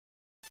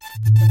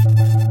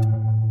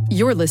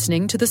You're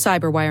listening to the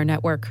Cyberwire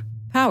Network,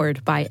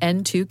 powered by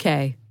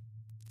N2K.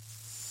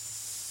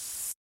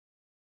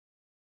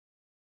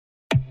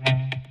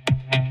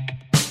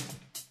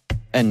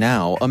 And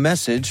now, a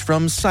message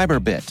from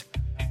Cyberbit.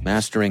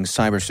 Mastering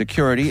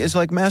cybersecurity is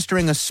like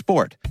mastering a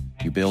sport.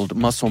 You build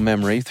muscle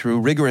memory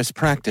through rigorous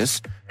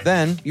practice,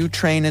 then you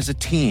train as a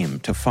team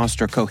to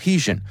foster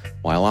cohesion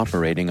while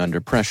operating under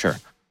pressure.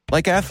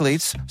 Like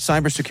athletes,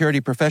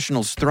 cybersecurity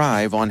professionals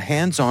thrive on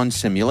hands-on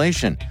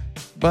simulation.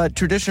 But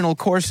traditional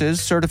courses,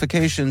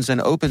 certifications,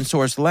 and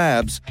open-source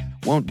labs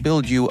won't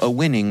build you a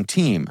winning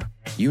team.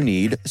 You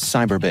need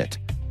Cyberbit.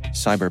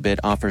 Cyberbit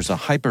offers a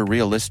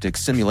hyper-realistic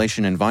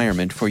simulation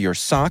environment for your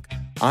SOC,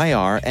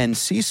 IR, and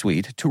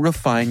C-suite to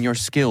refine your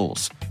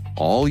skills,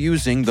 all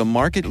using the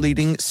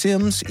market-leading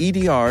SIMs,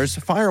 EDRs,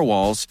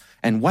 firewalls,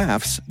 and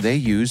WAFs they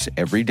use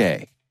every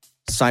day.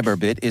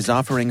 Cyberbit is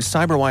offering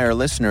Cyberwire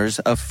listeners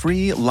a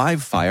free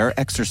live-fire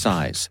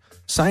exercise.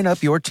 Sign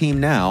up your team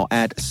now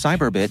at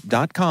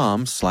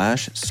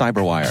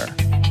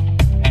cyberbit.com/cyberwire.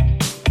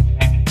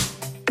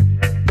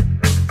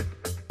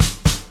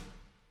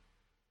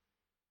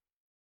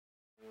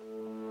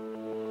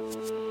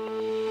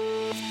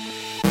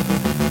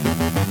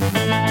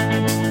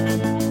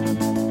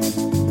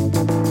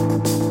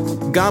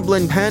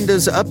 Goblin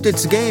Panda's upped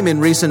its game in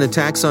recent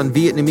attacks on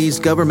Vietnamese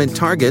government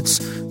targets.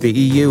 The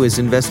EU is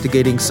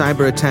investigating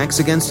cyber attacks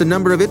against a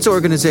number of its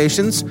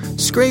organizations.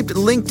 Scraped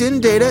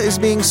LinkedIn data is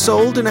being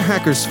sold in a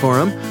hackers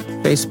forum.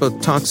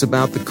 Facebook talks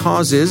about the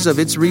causes of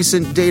its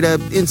recent data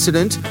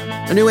incident.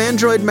 A new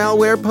Android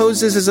malware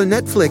poses as a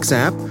Netflix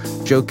app.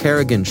 Joe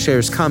Carrigan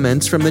shares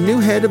comments from the new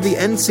head of the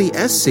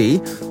NCSC.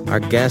 Our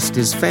guest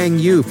is Fang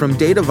Yu from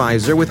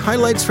DataVisor with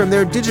highlights from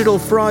their digital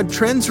fraud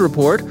trends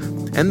report.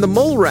 And the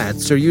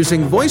Molerats are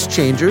using voice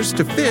changers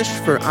to fish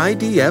for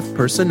IDF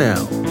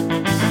personnel.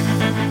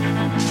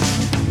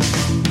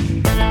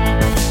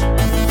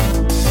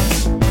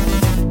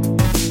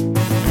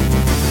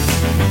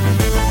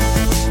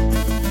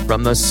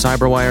 From the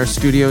Cyberwire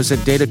studios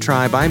at Data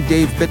Tribe, I'm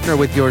Dave Bittner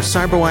with your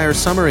Cyberwire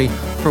summary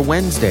for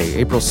Wednesday,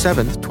 April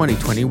 7th,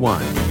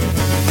 2021.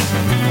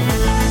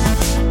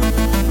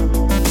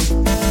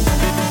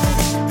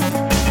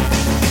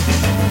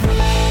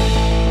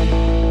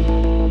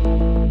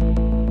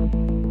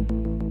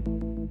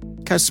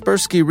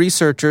 Kaspersky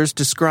researchers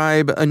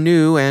describe a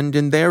new and,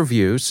 in their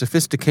view,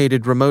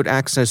 sophisticated remote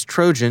access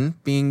Trojan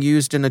being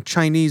used in a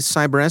Chinese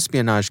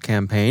cyberespionage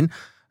campaign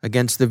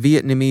against the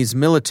Vietnamese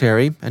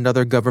military and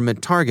other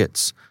government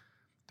targets.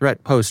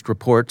 ThreatPost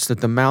reports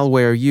that the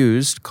malware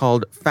used,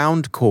 called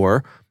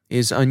FoundCore,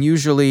 is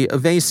unusually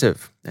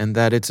evasive and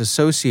that it's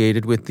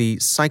associated with the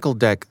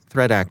CycleDeck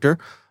threat actor,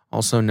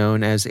 also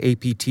known as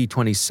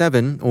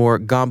APT27 or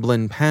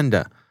Goblin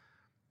Panda.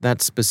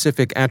 That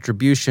specific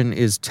attribution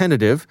is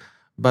tentative,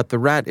 but the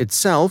rat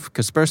itself,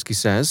 Kaspersky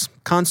says,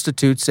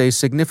 constitutes a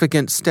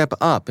significant step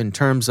up in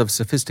terms of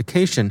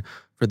sophistication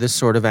for this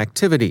sort of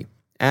activity,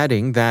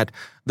 adding that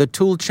the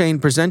toolchain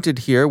presented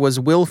here was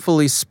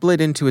willfully split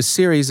into a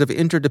series of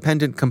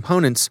interdependent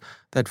components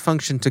that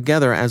function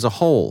together as a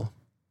whole.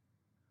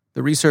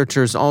 The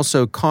researchers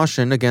also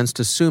caution against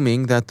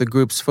assuming that the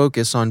group's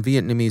focus on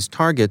Vietnamese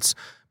targets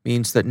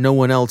means that no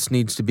one else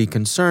needs to be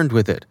concerned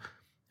with it.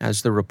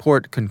 As the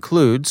report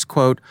concludes,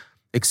 quote,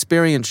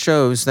 experience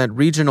shows that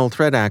regional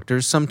threat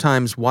actors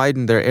sometimes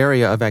widen their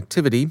area of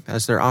activity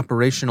as their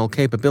operational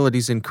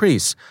capabilities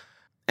increase,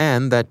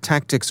 and that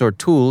tactics or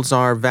tools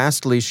are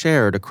vastly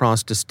shared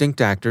across distinct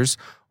actors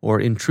or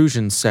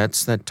intrusion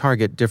sets that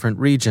target different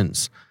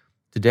regions.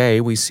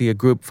 Today, we see a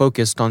group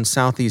focused on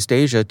Southeast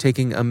Asia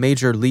taking a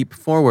major leap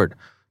forward.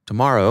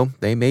 Tomorrow,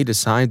 they may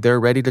decide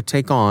they're ready to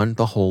take on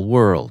the whole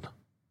world.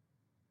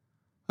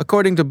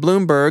 According to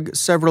Bloomberg,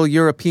 several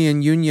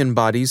European Union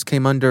bodies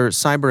came under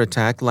cyber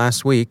attack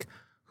last week.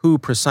 Who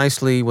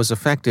precisely was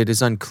affected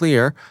is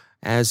unclear,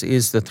 as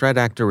is the threat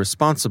actor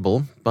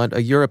responsible, but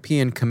a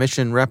European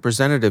Commission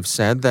representative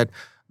said that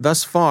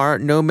thus far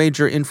no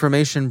major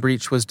information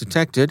breach was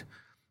detected.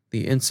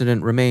 The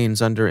incident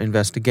remains under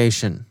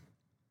investigation.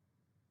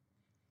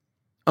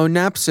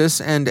 Onapsis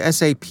and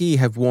SAP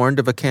have warned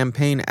of a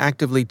campaign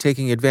actively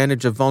taking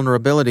advantage of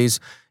vulnerabilities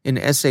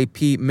in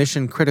SAP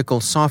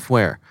mission-critical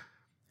software.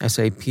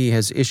 SAP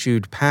has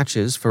issued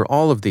patches for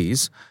all of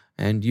these,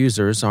 and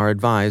users are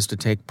advised to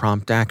take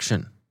prompt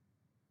action.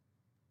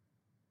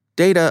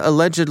 Data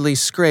allegedly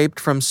scraped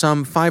from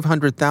some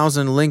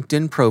 500,000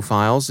 LinkedIn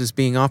profiles is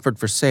being offered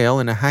for sale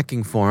in a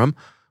hacking forum,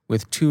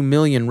 with 2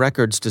 million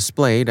records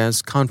displayed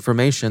as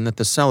confirmation that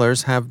the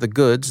sellers have the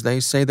goods they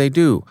say they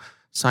do,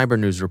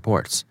 Cybernews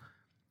reports.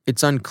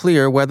 It's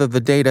unclear whether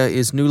the data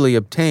is newly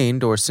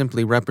obtained or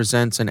simply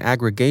represents an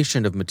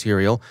aggregation of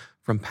material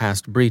from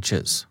past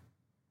breaches.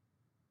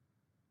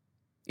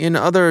 In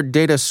other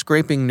data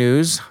scraping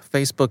news,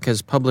 Facebook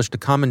has published a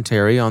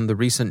commentary on the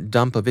recent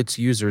dump of its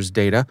users'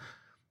 data.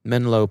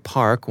 Menlo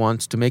Park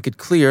wants to make it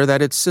clear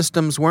that its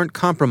systems weren't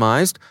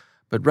compromised,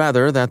 but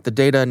rather that the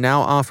data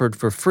now offered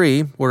for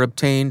free were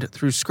obtained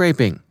through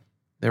scraping.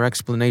 Their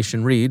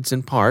explanation reads,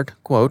 in part,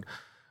 quote,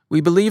 We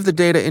believe the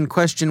data in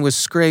question was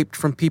scraped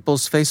from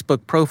people's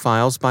Facebook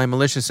profiles by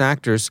malicious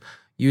actors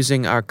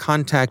using our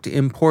contact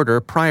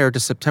importer prior to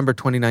September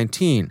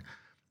 2019.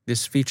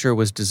 This feature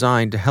was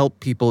designed to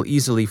help people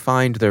easily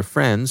find their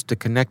friends to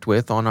connect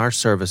with on our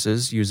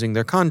services using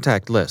their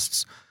contact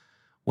lists.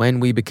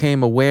 When we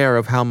became aware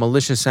of how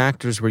malicious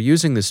actors were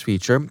using this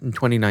feature in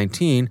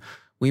 2019,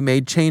 we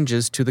made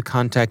changes to the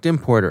contact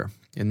importer.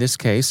 In this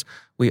case,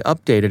 we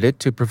updated it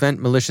to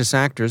prevent malicious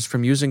actors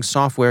from using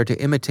software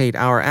to imitate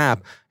our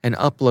app and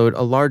upload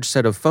a large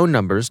set of phone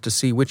numbers to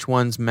see which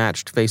ones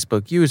matched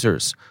Facebook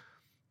users.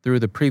 Through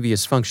the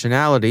previous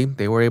functionality,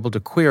 they were able to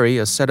query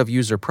a set of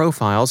user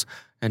profiles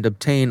and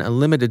obtain a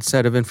limited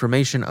set of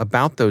information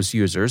about those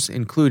users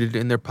included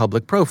in their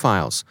public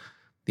profiles.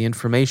 The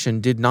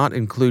information did not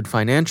include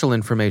financial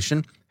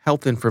information,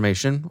 health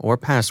information, or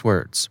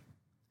passwords."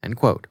 End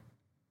quote.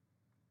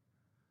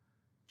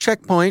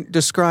 Checkpoint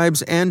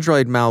describes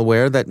Android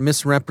malware that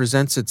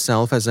misrepresents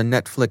itself as a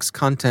Netflix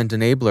content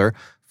enabler,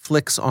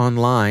 Flix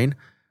Online.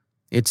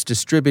 It's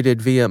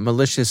distributed via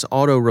malicious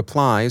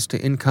auto-replies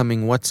to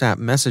incoming WhatsApp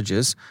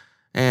messages,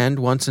 and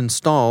once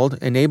installed,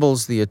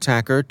 enables the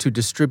attacker to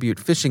distribute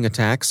phishing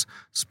attacks,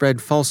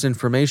 spread false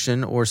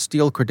information, or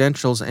steal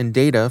credentials and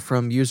data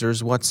from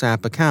users'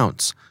 WhatsApp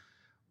accounts.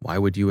 Why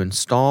would you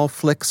install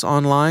Flix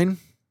Online?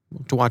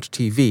 To watch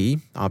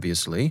TV,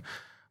 obviously.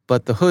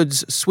 But the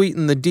hoods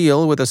sweeten the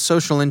deal with a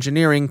social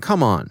engineering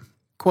come-on.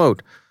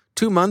 Quote,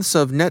 2 months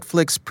of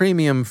Netflix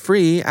Premium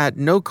free at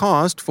no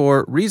cost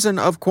for reason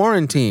of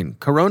quarantine,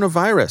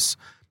 coronavirus.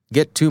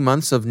 Get 2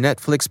 months of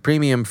Netflix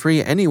Premium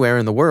free anywhere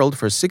in the world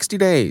for 60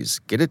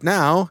 days. Get it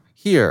now,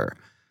 here.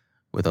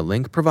 With a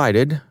link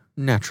provided,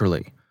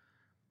 naturally.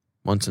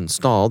 Once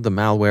installed, the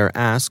malware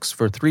asks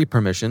for 3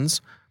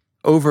 permissions.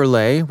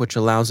 Overlay, which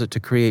allows it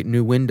to create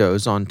new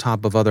windows on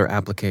top of other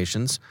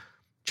applications.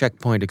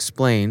 Checkpoint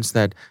explains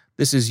that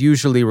this is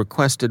usually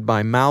requested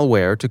by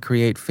malware to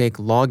create fake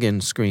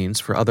login screens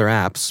for other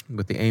apps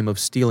with the aim of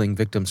stealing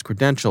victims'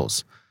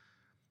 credentials.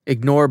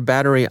 Ignore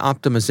battery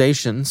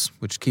optimizations,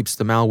 which keeps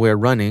the malware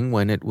running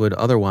when it would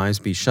otherwise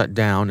be shut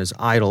down as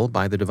idle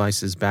by the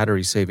device's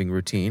battery-saving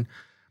routine.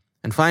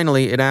 And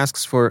finally, it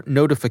asks for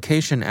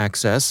notification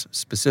access,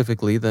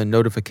 specifically the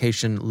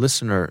notification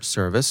listener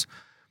service.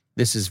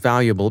 This is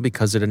valuable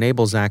because it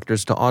enables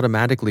actors to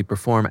automatically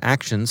perform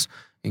actions,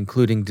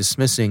 including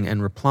dismissing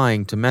and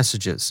replying to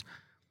messages.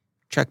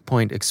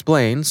 Checkpoint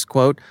explains,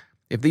 quote,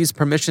 if these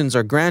permissions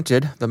are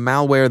granted, the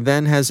malware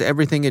then has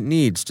everything it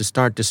needs to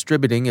start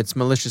distributing its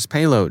malicious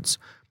payloads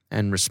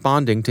and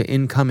responding to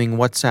incoming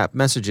WhatsApp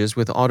messages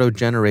with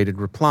auto-generated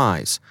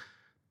replies.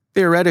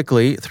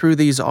 Theoretically, through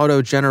these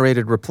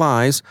auto-generated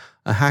replies,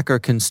 a hacker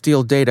can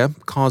steal data,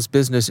 cause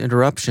business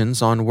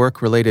interruptions on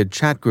work-related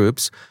chat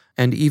groups,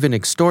 and even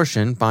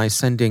extortion by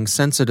sending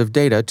sensitive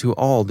data to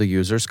all the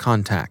user's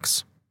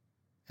contacts.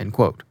 End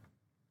quote.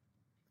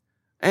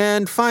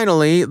 And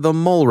finally, the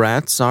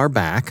Molerats are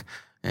back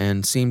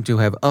and seem to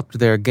have upped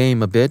their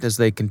game a bit as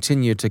they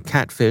continue to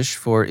catfish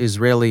for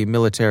Israeli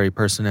military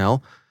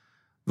personnel.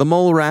 The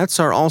Molerats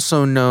are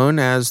also known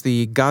as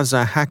the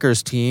Gaza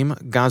Hackers Team,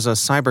 Gaza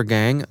Cyber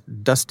Gang,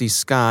 Dusty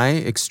Sky,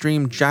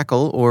 Extreme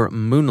Jackal, or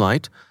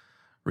Moonlight.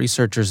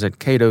 Researchers at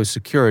Cato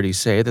Security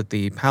say that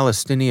the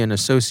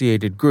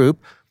Palestinian-associated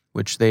group,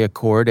 which they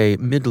accord a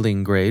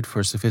middling grade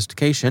for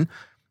sophistication,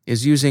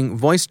 is using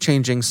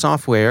voice-changing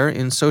software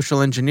in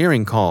social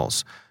engineering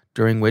calls,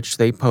 during which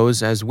they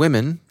pose as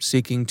women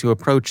seeking to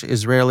approach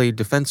Israeli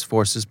Defense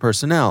Forces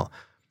personnel.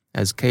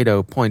 As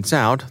Cato points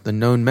out, the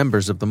known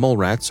members of the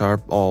Molerats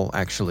are all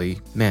actually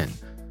men.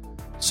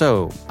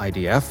 So,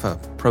 IDF, a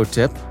pro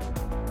tip,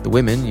 the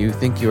women you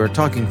think you are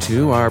talking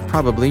to are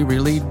probably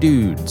really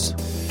dudes.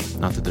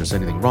 Not that there's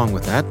anything wrong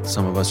with that.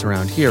 Some of us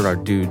around here are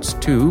dudes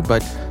too,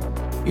 but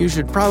you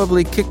should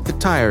probably kick the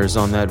tires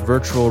on that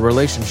virtual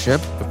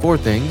relationship before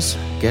things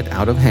get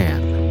out of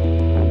hand.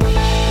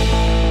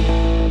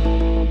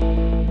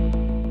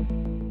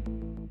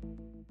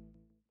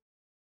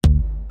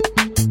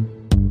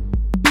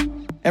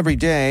 Every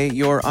day,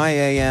 your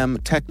IAM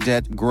tech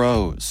debt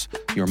grows.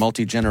 Your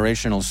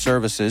multi-generational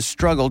services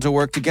struggle to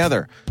work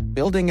together.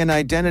 Building an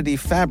identity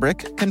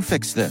fabric can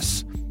fix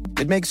this.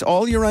 It makes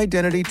all your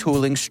identity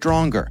tooling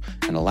stronger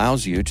and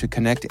allows you to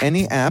connect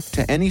any app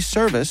to any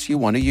service you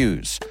want to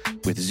use,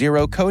 with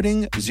zero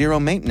coding, zero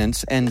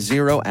maintenance, and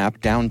zero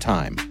app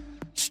downtime.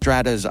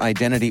 Strata's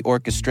identity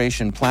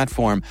orchestration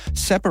platform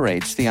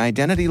separates the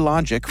identity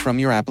logic from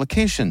your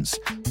applications,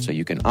 so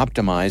you can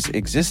optimize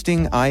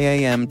existing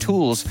IAM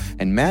tools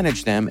and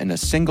manage them in a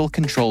single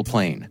control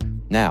plane.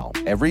 Now,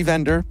 every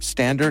vendor,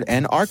 standard,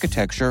 and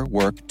architecture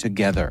work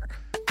together.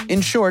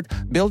 In short,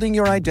 building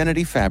your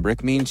identity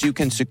fabric means you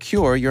can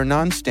secure your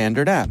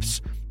non-standard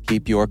apps,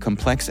 keep your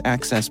complex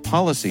access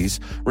policies,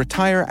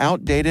 retire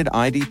outdated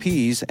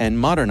IDPs, and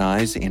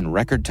modernize in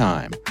record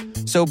time.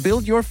 So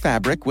build your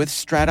fabric with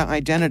Strata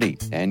Identity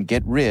and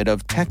get rid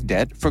of tech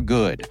debt for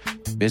good.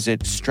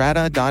 Visit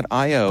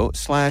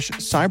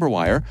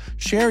strata.io/cyberwire,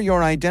 share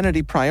your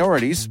identity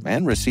priorities,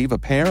 and receive a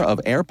pair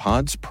of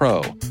AirPods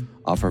Pro.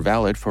 Offer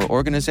valid for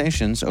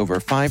organizations over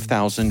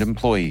 5,000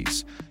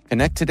 employees.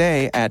 Connect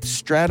today at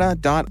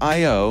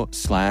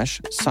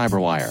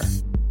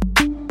strata.io/cyberwire.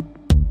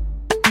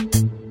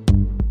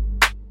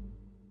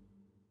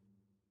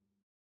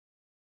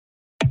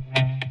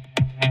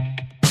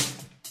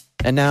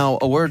 And now,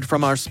 a word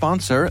from our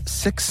sponsor,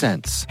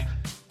 6sense.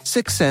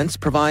 6sense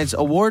provides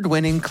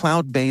award-winning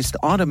cloud-based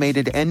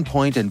automated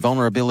endpoint and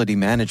vulnerability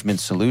management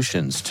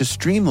solutions to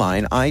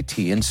streamline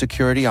IT and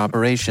security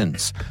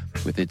operations.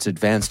 With its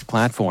advanced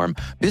platform,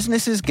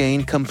 businesses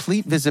gain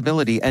complete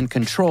visibility and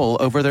control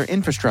over their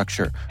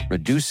infrastructure,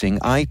 reducing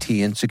IT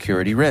and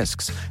security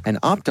risks and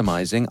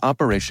optimizing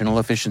operational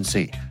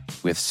efficiency.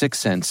 With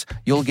 6sense,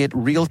 you'll get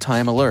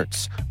real-time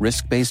alerts,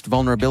 risk-based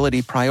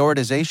vulnerability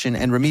prioritization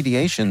and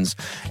remediations,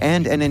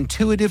 and an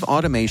intuitive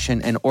automation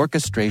and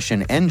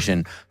orchestration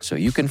engine so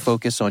you can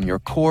focus on your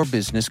core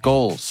business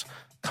goals.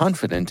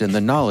 Confident in the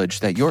knowledge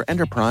that your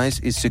enterprise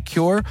is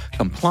secure,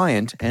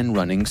 compliant, and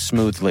running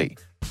smoothly.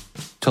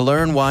 To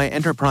learn why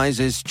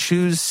enterprises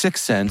choose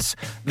 6sense,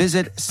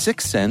 visit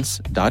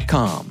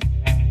 6sense.com.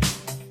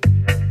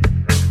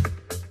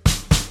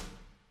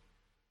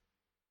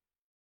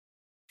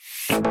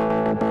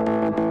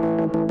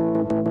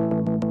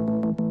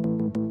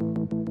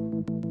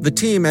 The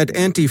team at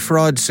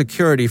anti-fraud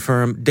security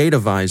firm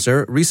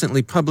DataVisor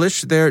recently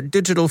published their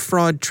Digital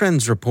Fraud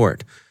Trends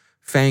Report.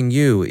 Fang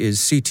Yu is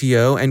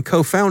CTO and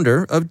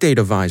co-founder of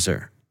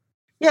DataVisor.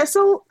 Yeah,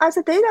 so as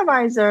a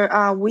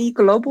DataVisor, we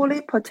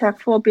globally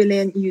protect 4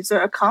 billion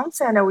user accounts,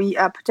 and we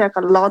protect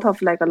a lot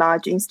of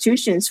large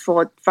institutions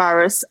for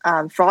virus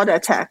fraud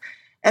attack.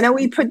 And then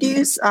we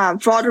produce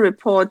fraud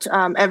report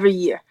every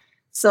year.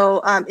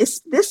 So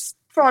this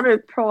fraud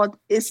report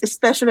is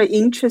especially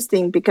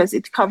interesting because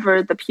it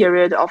covered the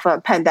period of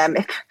a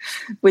pandemic,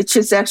 which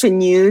is actually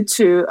new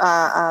to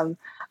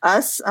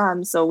us.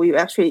 So we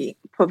actually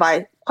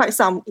provide quite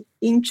some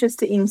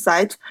interesting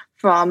insight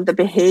from the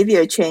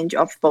behavior change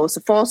of both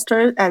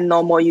fraudsters and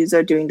normal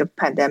user during the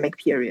pandemic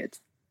period.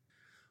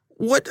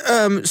 What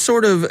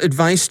sort of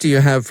advice do you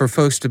have for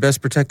folks to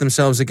best protect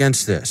themselves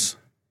against this?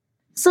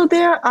 So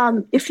there,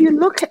 if you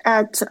look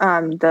at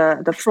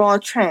the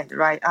fraud trend,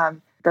 right,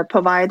 the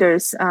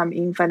providers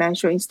in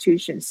financial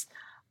institutions,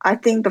 I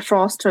think the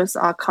fraudsters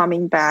are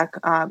coming back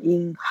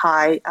in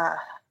high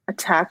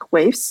attack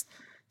waves.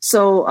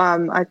 So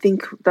I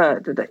think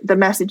the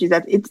message is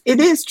that it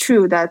is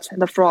true that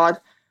the fraud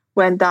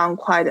went down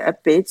quite a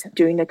bit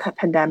during the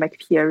pandemic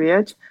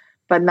period,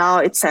 but now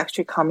it's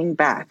actually coming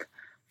back.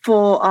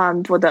 For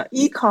the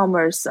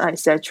e-commerce,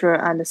 etc.,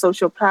 and the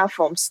social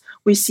platforms,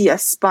 we see a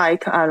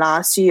spike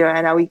last year,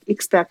 and we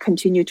expect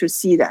continue to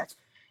see that.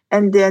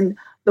 And then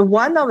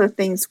one of the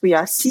things we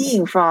are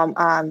seeing from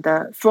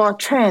the fraud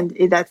trend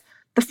is that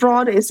the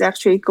fraud is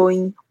actually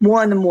going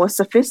more and more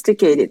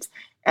sophisticated,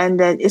 and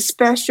then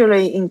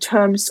especially in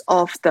terms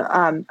of the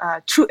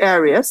two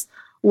areas.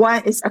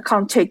 One is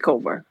account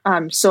takeover.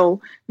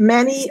 So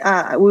many,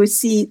 we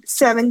see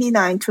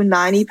 79 to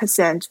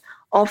 90%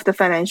 of the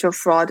financial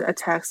fraud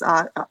attacks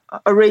are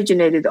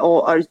originated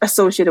or are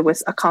associated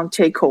with account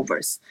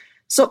takeovers.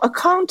 So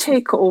account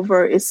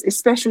takeover is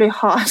especially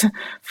hard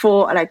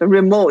for a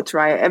remote,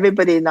 right?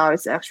 Everybody now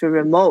is actually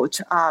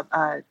remote,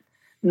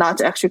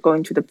 not actually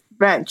going to the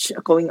branch,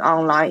 going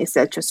online,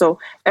 etc. So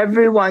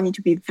everyone needs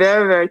to be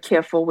very, very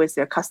careful with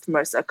their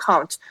customers'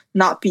 account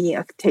not being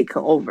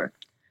taken over.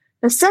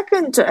 The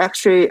second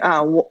actually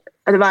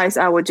advice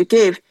I would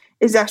give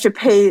is actually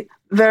pay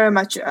very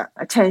much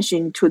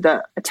attention to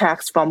the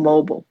attacks from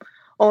mobile.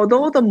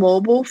 Although the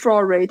mobile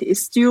fraud rate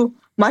is still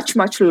much,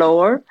 much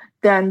lower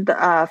than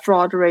the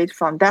fraud rate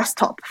from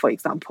desktop, for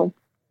example.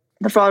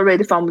 The fraud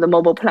rate from the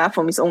mobile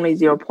platform is only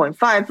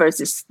 0.5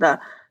 versus the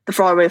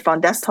fraud rate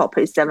from desktop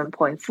is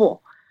 7.4.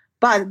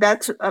 But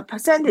that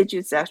percentage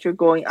is actually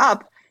going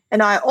up.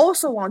 And I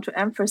also want to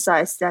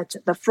emphasize that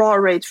the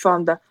fraud rate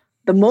from the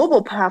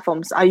mobile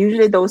platforms are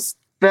usually those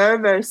very,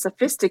 very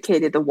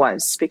sophisticated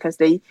ones, because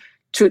they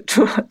to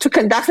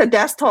conduct a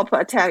desktop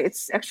attack,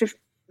 it's actually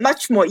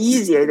much more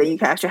easier than you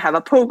can actually have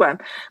a program.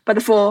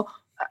 But for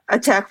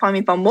attack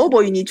coming from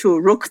mobile, you need to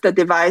rook the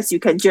device, you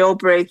can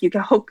jailbreak, you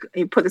can hook,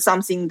 you put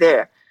something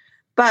there.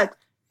 But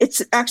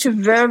it's actually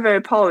very,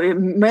 very powerful.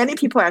 Many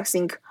people actually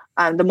think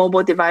the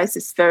mobile device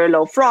is very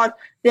low fraud.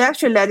 They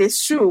actually let it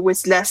through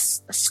with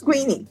less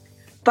screening.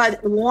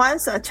 But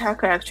once the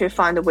attacker actually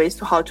find ways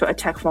to how to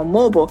attack from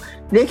mobile,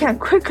 they can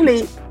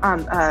quickly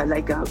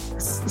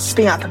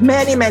spin up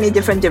many, many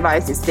different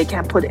devices. They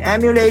can put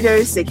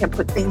emulators, they can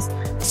put things.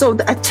 So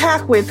the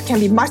attack wave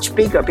can be much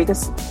bigger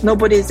because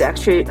nobody is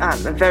actually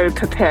very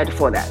prepared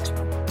for that.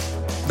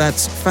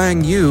 That's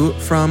Fang Yu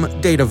from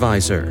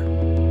DataVisor.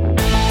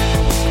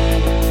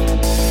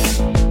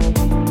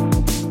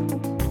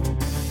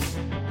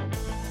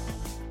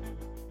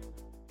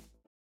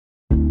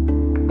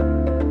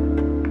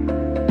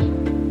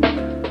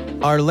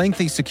 Are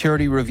lengthy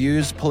security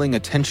reviews pulling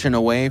attention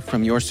away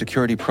from your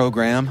security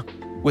program?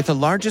 With the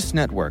largest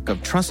network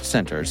of trust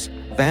centers,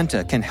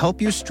 Vanta can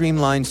help you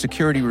streamline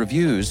security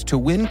reviews to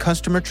win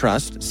customer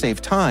trust,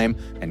 save time,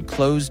 and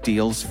close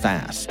deals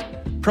fast.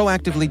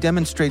 proactively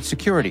demonstrate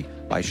security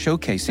by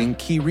showcasing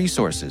key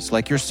resources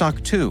like your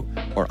SOC 2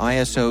 or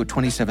ISO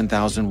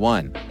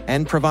 27001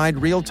 and provide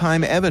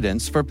real-time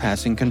evidence for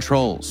passing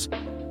controls.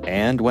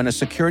 And when a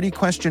security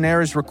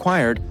questionnaire is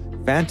required,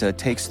 Vanta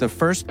takes the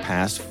first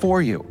pass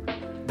for you.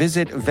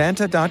 Visit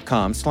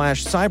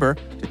vanta.com/cyber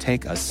to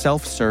take a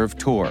self-serve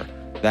tour.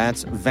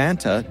 That's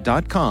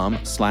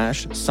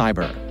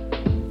vanta.com/cyber.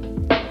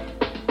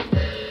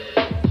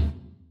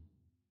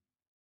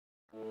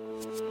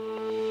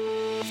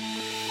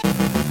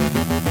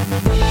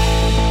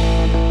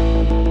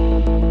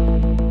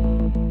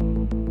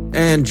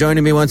 And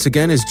joining me once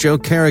again is Joe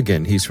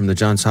Carrigan. He's from the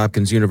Johns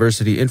Hopkins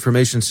University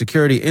Information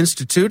Security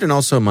Institute and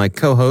also my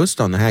co-host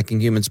on the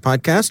Hacking Humans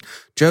podcast.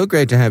 Joe,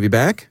 great to have you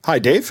back. Hi,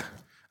 Dave.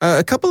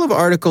 A couple of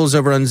articles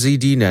over on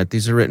ZDNet.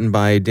 These are written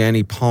by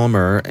Danny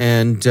Palmer,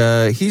 and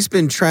he's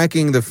been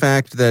tracking the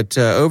fact that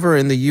over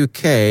in the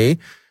UK,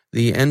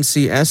 the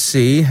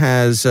NCSC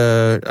has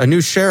a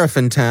new sheriff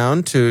in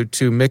town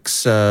to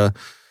mix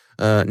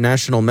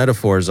national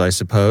metaphors, I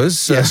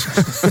suppose. Yes.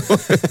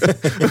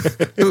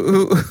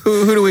 Who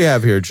do we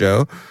have here,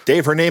 Joe?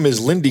 Dave, her name is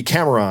Lindy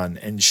Cameron,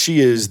 and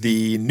she is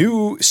the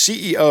new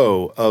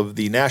CEO of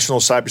the National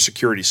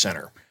Cybersecurity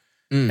Center.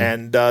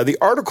 And the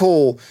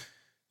article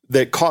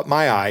that caught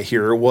my eye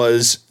here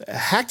was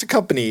hacked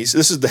companies.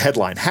 This is the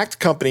headline. Hacked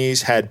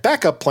companies had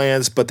backup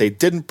plans, but they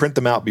didn't print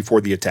them out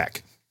before the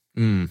attack.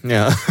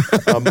 Yeah.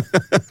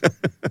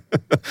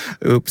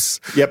 Oops.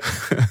 Yep.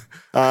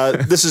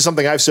 This is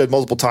something I've said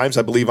multiple times,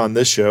 I believe, on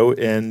this show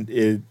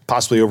and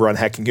possibly over on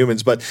Hacking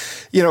Humans. But,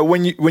 you know,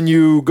 when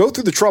you go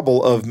through the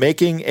trouble of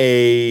making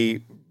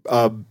a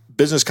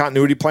business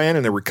continuity plan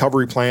and a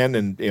recovery plan,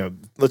 and, you know,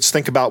 let's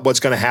think about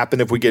what's going to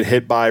happen if we get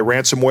hit by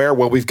ransomware.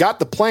 Well, we've got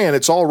the plan.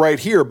 It's all right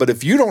here. But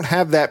if you don't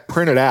have that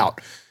printed out,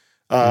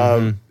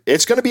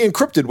 it's going to be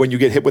encrypted when you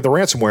get hit with a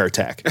ransomware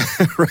attack.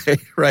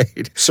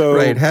 Right. So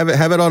have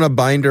it on a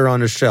binder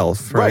on a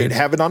shelf. Right.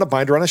 Have it on a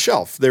binder on a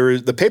shelf.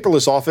 The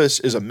paperless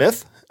office is a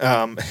myth.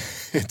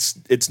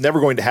 It's never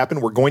going to happen.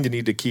 We're going to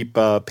need to keep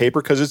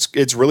paper because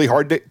it's really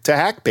hard to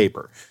hack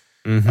paper.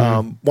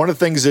 One of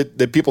the things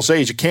that people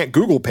say is you can't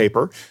Google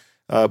paper,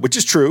 which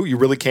is true. You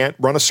really can't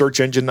run a search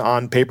engine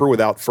on paper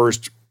without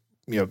first,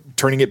 you know,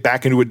 turning it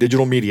back into a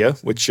digital media,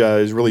 which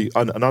is really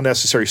an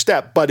unnecessary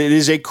step. But it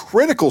is a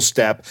critical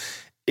step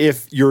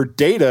if your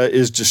data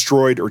is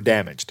destroyed or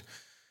damaged.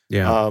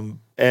 Yeah.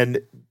 And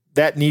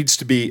that needs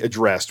to be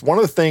addressed. One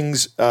of the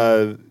things,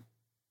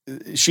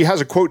 she has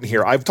a quote in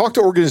here. I've talked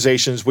to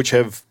organizations which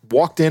have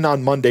walked in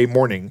on Monday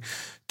morning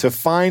to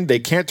find they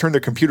can't turn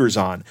their computers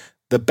on.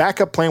 The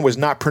backup plan was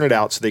not printed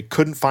out, so they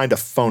couldn't find a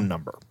phone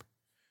number.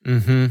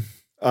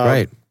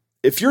 Right.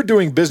 If you're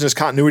doing business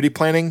continuity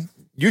planning,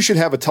 you should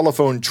have a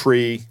telephone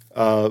tree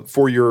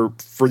for your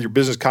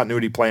business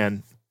continuity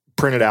plan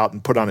printed out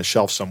and put on a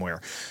shelf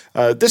somewhere.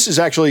 This is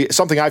actually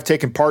something I've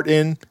taken part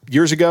in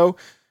years ago.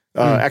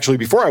 Actually,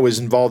 before I was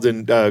involved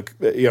in,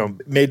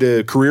 made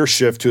a career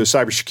shift to a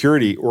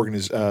cybersecurity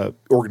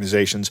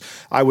organizations,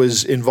 I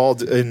was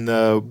involved in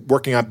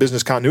working on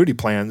business continuity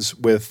plans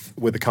with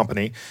a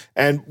company.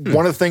 And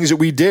one of the things that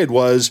we did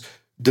was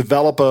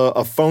develop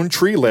a phone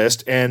tree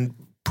list and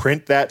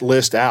print that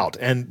list out.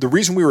 And the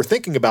reason we were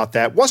thinking about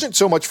that wasn't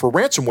so much for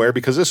ransomware,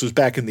 because this was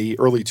back in the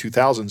early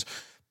 2000s,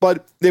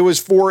 but it was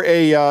for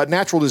a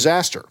natural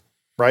disaster,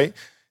 right?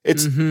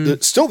 It's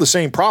still the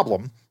same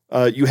problem.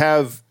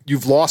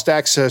 You've lost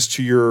access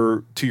to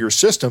your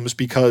systems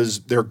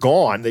because they're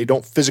gone. They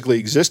don't physically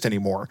exist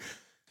anymore.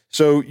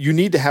 So you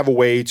need to have a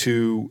way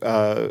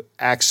to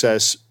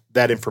access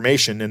that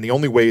information. And the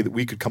only way that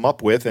we could come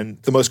up with,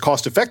 and the most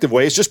cost-effective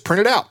way, is just print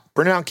it out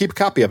and keep a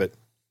copy of it.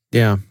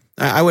 Yeah.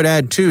 I would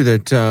add, too,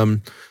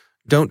 that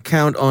don't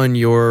count on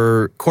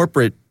your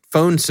corporate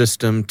phone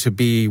system to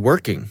be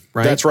working,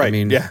 right? That's right. I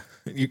mean, yeah.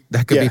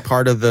 That could be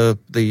part of the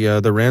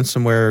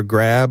ransomware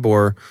grab,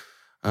 or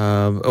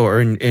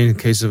in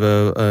case of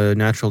a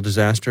natural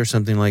disaster,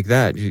 something like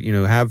that. You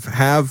know,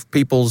 have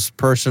people's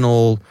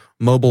personal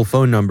mobile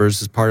phone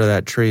numbers as part of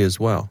that tree as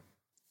well.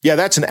 Yeah,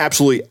 that's an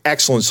absolutely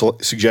excellent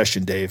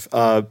suggestion, Dave.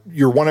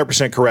 You're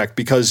 100% correct,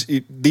 because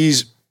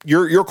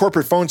your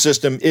corporate phone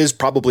system is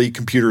probably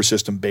computer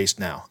system based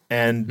now,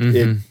 and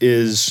it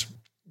is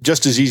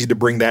just as easy to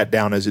bring that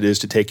down as it is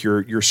to take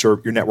your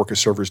network of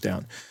servers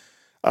down.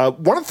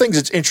 One of the things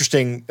that's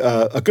interesting,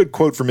 a good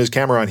quote from Ms.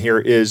 Cameron here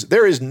is,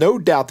 there is no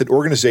doubt that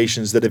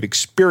organizations that have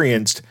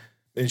experienced,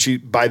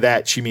 and by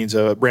that she means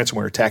a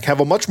ransomware attack, have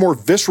a much more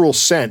visceral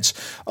sense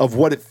of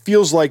what it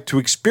feels like to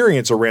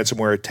experience a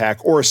ransomware attack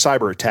or a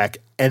cyber attack,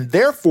 and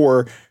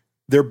therefore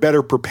they're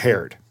better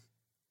prepared.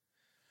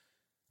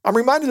 I'm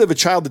reminded of a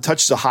child that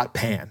touches a hot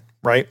pan,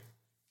 right?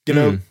 You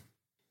know,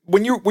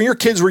 when your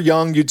kids were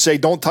young, you'd say,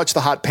 don't touch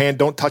the hot pan,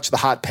 don't touch the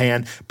hot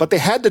pan. But they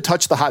had to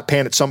touch the hot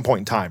pan at some point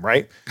in time,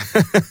 right?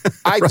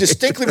 I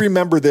distinctly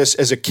remember this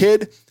as a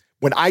kid.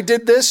 When I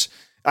did this,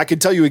 I can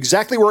tell you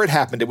exactly where it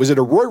happened. It was at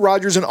a Roy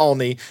Rogers in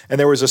Olney, and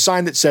there was a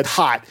sign that said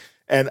hot.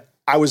 And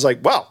I was like,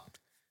 well,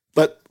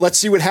 let's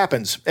see what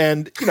happens.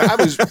 And, I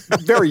was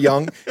very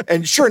young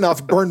and sure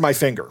enough, burned my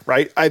finger,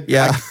 right? I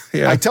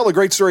tell a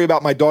great story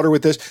about my daughter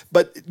with this,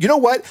 but you know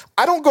what?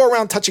 I don't go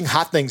around touching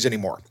hot things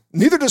anymore.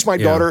 Neither does my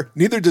daughter.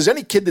 Neither does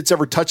any kid that's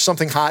ever touched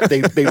something hot.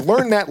 They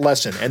learn that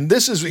lesson. And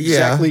this is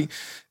exactly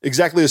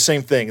the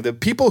same thing. The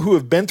people who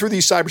have been through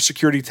these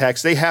cybersecurity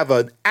attacks, they have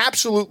an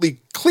absolutely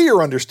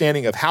clear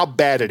understanding of how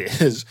bad it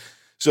is.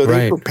 So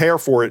they prepare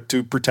for it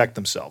to protect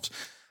themselves.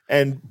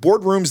 And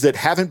boardrooms that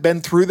haven't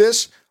been through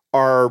this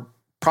are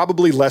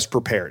probably less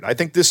prepared. I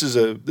think this is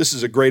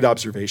a great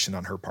observation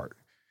on her part.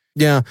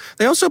 Yeah.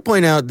 They also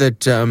point out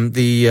that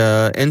the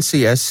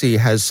NCSC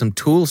has some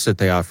tools that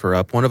they offer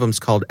up. One of them is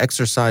called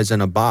Exercise in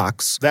a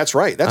Box. That's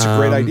right. That's a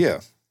great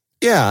idea.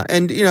 Yeah.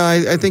 And,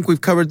 I think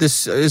we've covered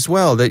this as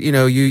well, that,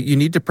 you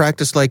need to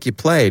practice like you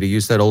play, to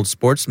use that old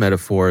sports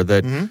metaphor,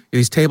 that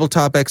these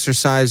tabletop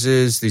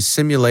exercises, these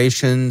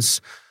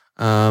simulations,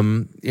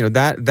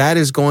 that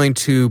is going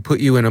to put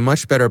you in a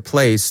much better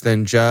place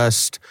than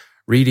just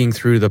reading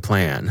through the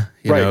plan,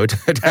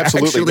 to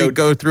actually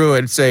go through it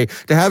and say,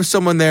 to have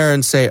someone there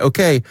and say,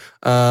 okay,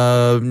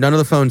 none of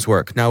the phones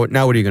work. Now what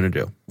are you going to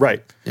do?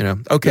 Right.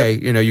 Okay,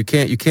 you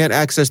can't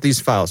access these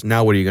files.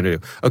 Now what are you going to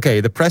do? Okay,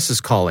 the press is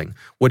calling.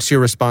 What's your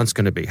response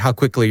going to be? How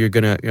quickly you're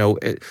going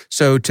to,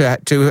 so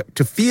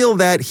to feel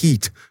that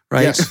heat,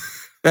 right? Yes.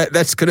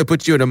 That's going to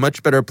put you in a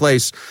much better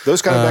place.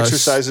 Those kind of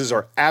exercises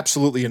are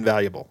absolutely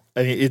invaluable.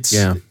 I mean, it's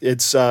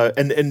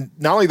and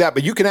not only that,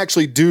 but you can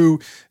actually do,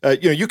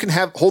 you can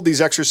hold these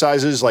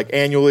exercises like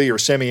annually or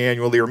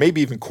semi-annually or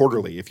maybe even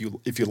quarterly if you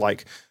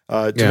like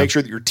to make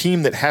sure that your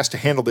team that has to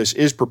handle this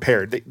is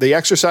prepared. The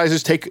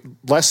exercises take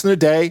less than a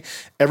day.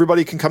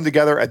 Everybody can come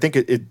together. I think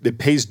it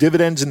pays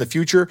dividends in the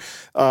future.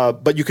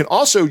 But you can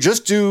also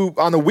just do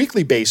on a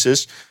weekly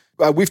basis.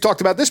 We've talked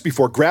about this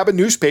before. Grab a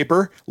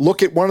newspaper,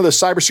 look at one of the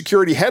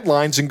cybersecurity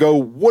headlines and go,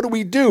 what do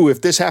we do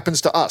if this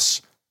happens to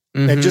us?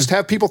 And just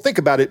have people think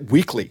about it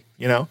weekly,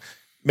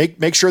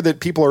 Make sure that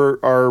people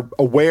are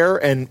aware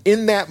and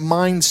in that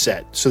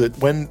mindset so that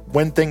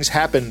when things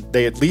happen,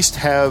 they at least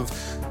have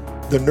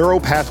the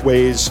neural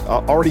pathways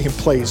already in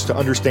place to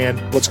understand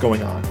what's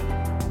going on.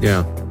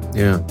 Yeah.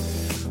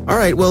 All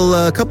right,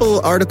 well, a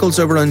couple articles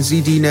over on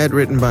ZDNet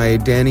written by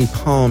Danny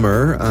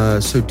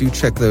Palmer, so do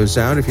check those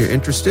out if you're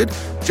interested.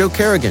 Joe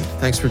Kerrigan,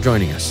 thanks for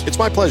joining us. It's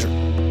my pleasure.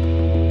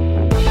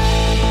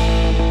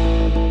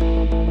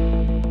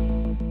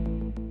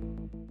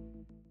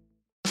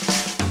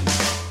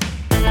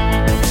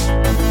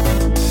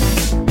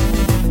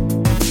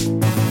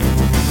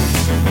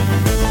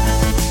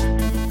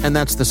 And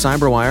that's the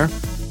Cyberwire.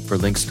 For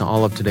links to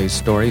all of today's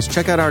stories,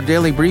 check out our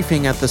daily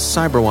briefing at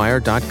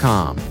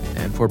thecyberwire.com.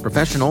 And for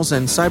professionals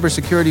and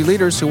cybersecurity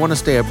leaders who want to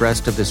stay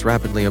abreast of this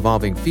rapidly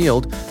evolving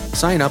field,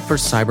 sign up for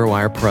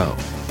CyberWire Pro.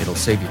 It'll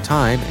save you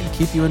time and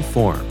keep you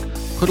informed.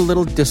 Put a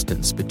little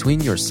distance between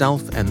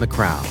yourself and the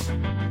crowd.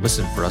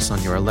 Listen for us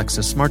on your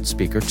Alexa smart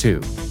speaker, too.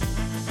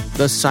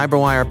 The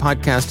Cyberwire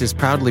podcast is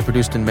proudly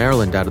produced in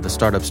Maryland out of the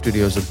startup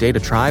studios of Data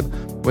Tribe,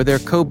 where they're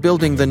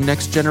co-building the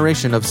next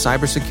generation of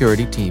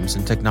cybersecurity teams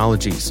and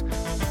technologies.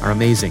 Our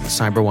amazing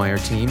Cyberwire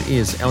team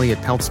is Elliot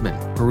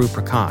Peltzman, Peru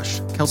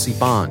Prakash, Kelsey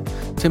Bond,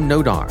 Tim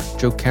Nodar,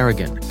 Joe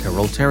Kerrigan,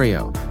 Carol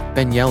Terrio,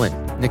 Ben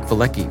Yellen, Nick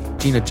Valecki,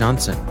 Gina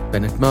Johnson,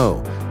 Bennett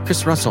Moe,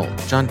 Chris Russell,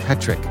 John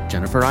Petrick,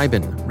 Jennifer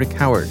Iben, Rick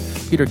Howard,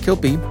 Peter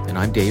Kilpie, and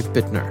I'm Dave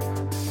Bittner.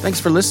 Thanks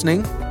for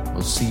listening.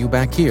 We'll see you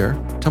back here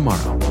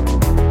tomorrow.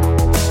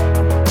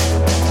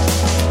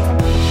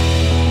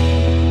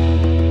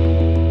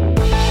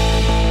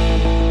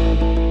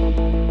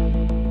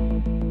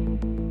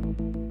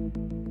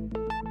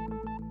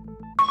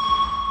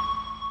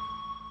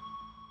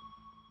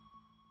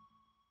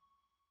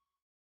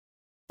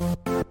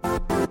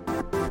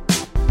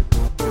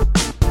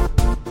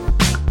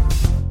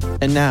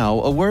 And now,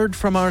 a word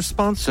from our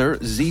sponsor,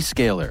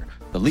 Zscaler,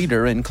 the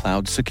leader in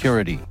cloud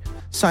security.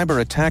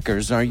 Cyber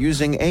attackers are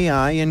using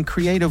AI in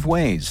creative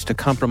ways to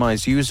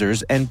compromise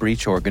users and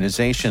breach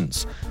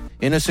organizations.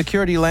 In a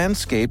security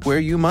landscape where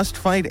you must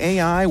fight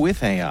AI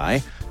with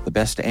AI, the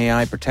best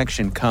AI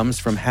protection comes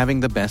from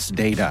having the best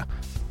data.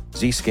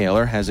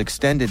 Zscaler has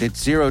extended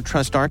its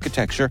zero-trust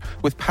architecture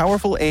with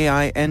powerful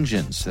AI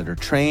engines that are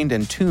trained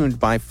and tuned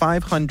by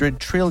 500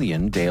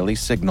 trillion daily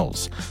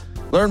signals.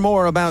 Learn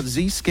more about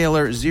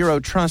Zscaler Zero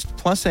Trust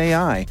Plus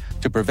AI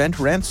to prevent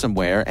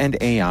ransomware and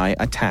AI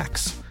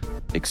attacks.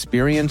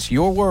 Experience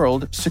your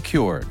world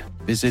secured.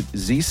 Visit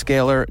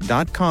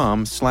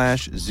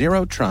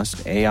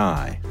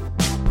zscaler.com/zerotrustai.